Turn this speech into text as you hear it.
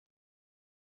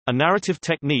A narrative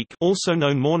technique, also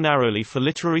known more narrowly for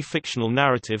literary fictional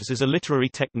narratives as a literary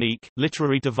technique,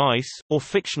 literary device, or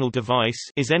fictional device,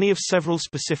 is any of several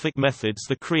specific methods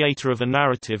the creator of a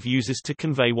narrative uses to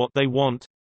convey what they want.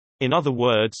 In other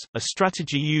words, a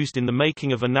strategy used in the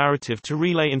making of a narrative to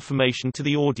relay information to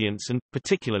the audience and,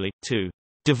 particularly, to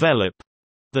develop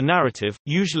the narrative,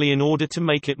 usually in order to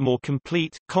make it more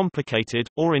complete, complicated,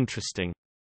 or interesting.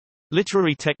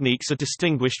 Literary techniques are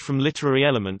distinguished from literary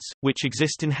elements, which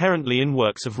exist inherently in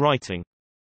works of writing.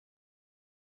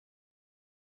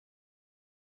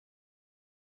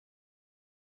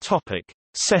 Topic: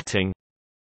 Setting.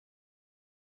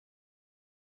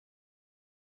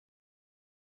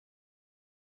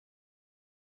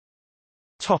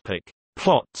 Topic: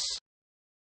 Plots.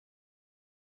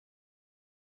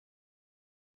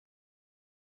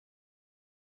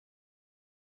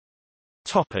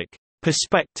 Topic: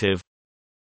 Perspective.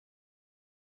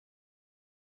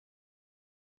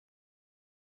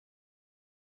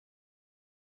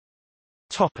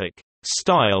 Topic: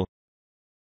 Style.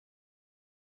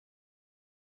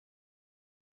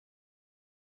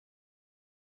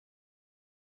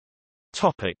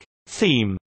 Topic: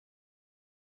 Theme.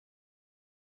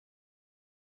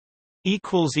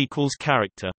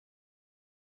 Character.